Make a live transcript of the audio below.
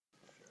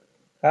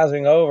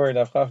Passing over,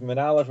 Daf Chaf Min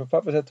Aleph, Rav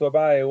Papa said to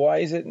Abai, why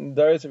is it in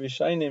Doros of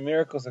Yishayim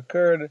miracles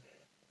occurred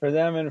for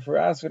them and for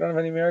us? We don't have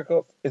any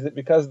miracles. Is it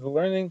because of the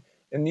learning?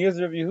 In the years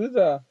of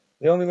Yehuda,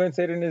 they only learned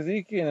Seder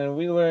Nezikin, and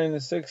we learn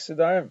the 6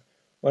 Sedarim.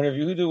 When Rav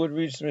Yehuda would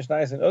reach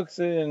Mishnais and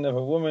Uktzin of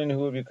a woman who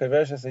would be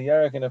Kaveshes a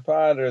Yarek in a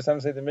pod, or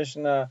some say the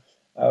Mishnah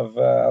of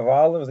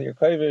olives that you're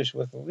Kavish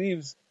with the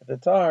leaves at the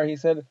tar, he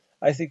said,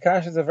 I see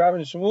Kashas of Rabbi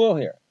Shmuel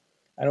here.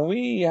 And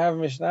we have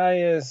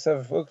Mishnayos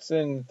of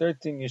Uktzin,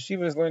 13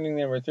 yeshivas learning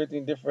them, or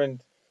 13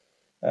 different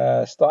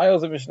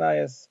styles of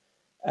Mishnayos.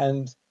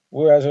 And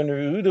whereas when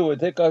Yehuda would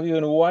take off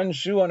even one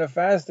shoe on a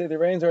fast day, the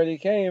rains already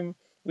came,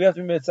 we have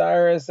to mitzvah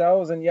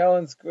ourselves and yell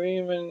and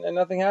scream, and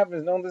nothing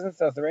happens. No one listens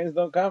to us. The rains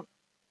don't come.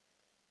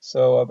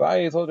 So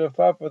Abaye told Rav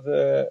Papa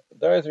the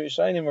Doros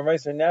Rishayim were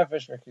Meiser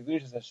Nefesh for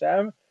Kedushas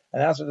Hashem,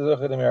 and that's what the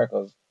Zochah the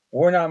miracles.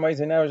 We're not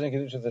Meiser Nefesh and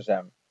Kedushas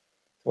Hashem.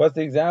 What's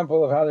the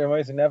example of how they're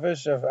Meiser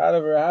Nefesh? If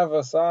Ada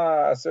Berachos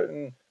saw a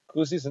certain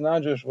Kusis, a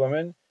non-Jewish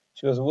woman,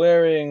 she was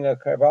wearing a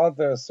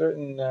karbalta, a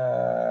certain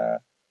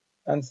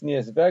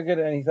Ansnias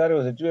Beged, and he thought it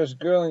was a Jewish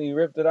girl, and he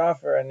ripped it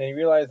off her, and then he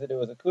realized that it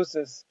was a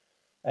Kusis,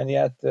 and he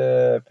had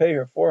to pay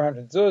her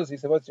 400 zuz. He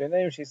said, what's your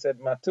name? She said,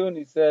 Matun.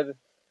 He said,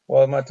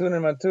 well, Matun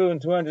and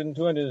Matun, 200 and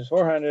 200 is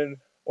 400,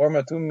 or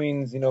Matun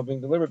means, being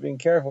deliberate, being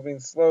careful,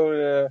 being slow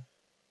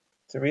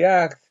to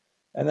react,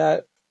 and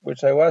that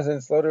which I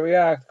wasn't slow to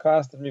react,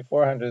 costed me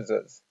 400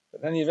 zuz.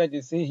 But in any event,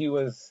 you see, he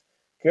was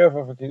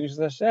careful for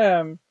Kedushas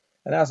Hashem,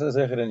 and also the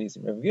Zechid and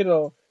Nisim. Rav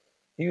Gidol,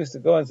 he used to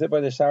go and sit by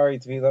the Shari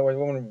Tvila, where the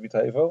woman would be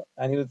teifel,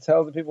 and he would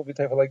tell the people, be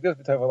teifel like this,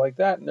 be teifel like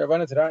that, and the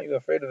Rabbanan said, aren't you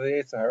afraid of the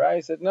Yetzer Hara?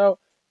 He said, no,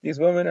 these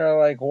women are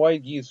like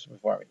white geese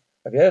before me.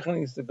 Rav Yechon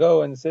used to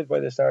go and sit by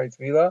the Shari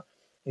Tvila.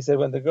 He said,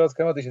 when the girls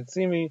come out, they should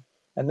see me,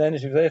 and then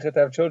if you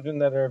have children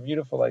that are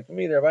beautiful like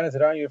me, the Rabbanan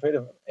said, aren't you afraid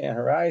of Ein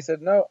Hara? He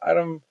said, no, I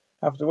don't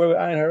have to worry with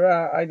Ein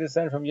Hara. I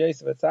descend from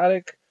Yosef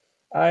Atzadik.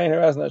 Ein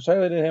Hara is not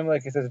shayla to him,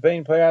 like it says,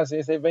 Bein Payas,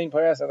 you say Bein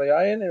Payas Alei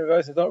Ayin, and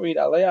Rabbi says, don't read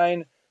Alei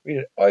Ayin, read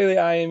it Oily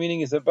Ayin,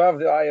 meaning it's above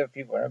the eye of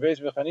people. And Rabbi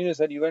Chanina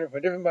said, you learn it from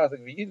a different path,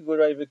 like V'yid Gud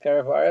Rai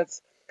V'Karef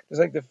Haaretz, just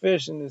like the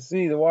fish in the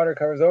sea, the water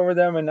covers over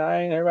them, and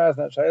Ein Hara is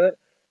not shayla.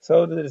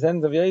 So the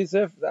descendants of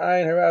Yosef, the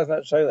Ein Hara is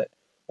not shayla.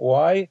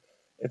 Why?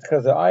 It's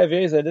because the eye of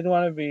Yosef didn't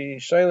want to be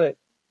shayla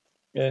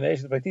in the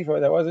nation of Potiphar,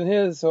 that wasn't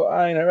his, so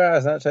Ein Hara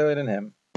is not shayla in him.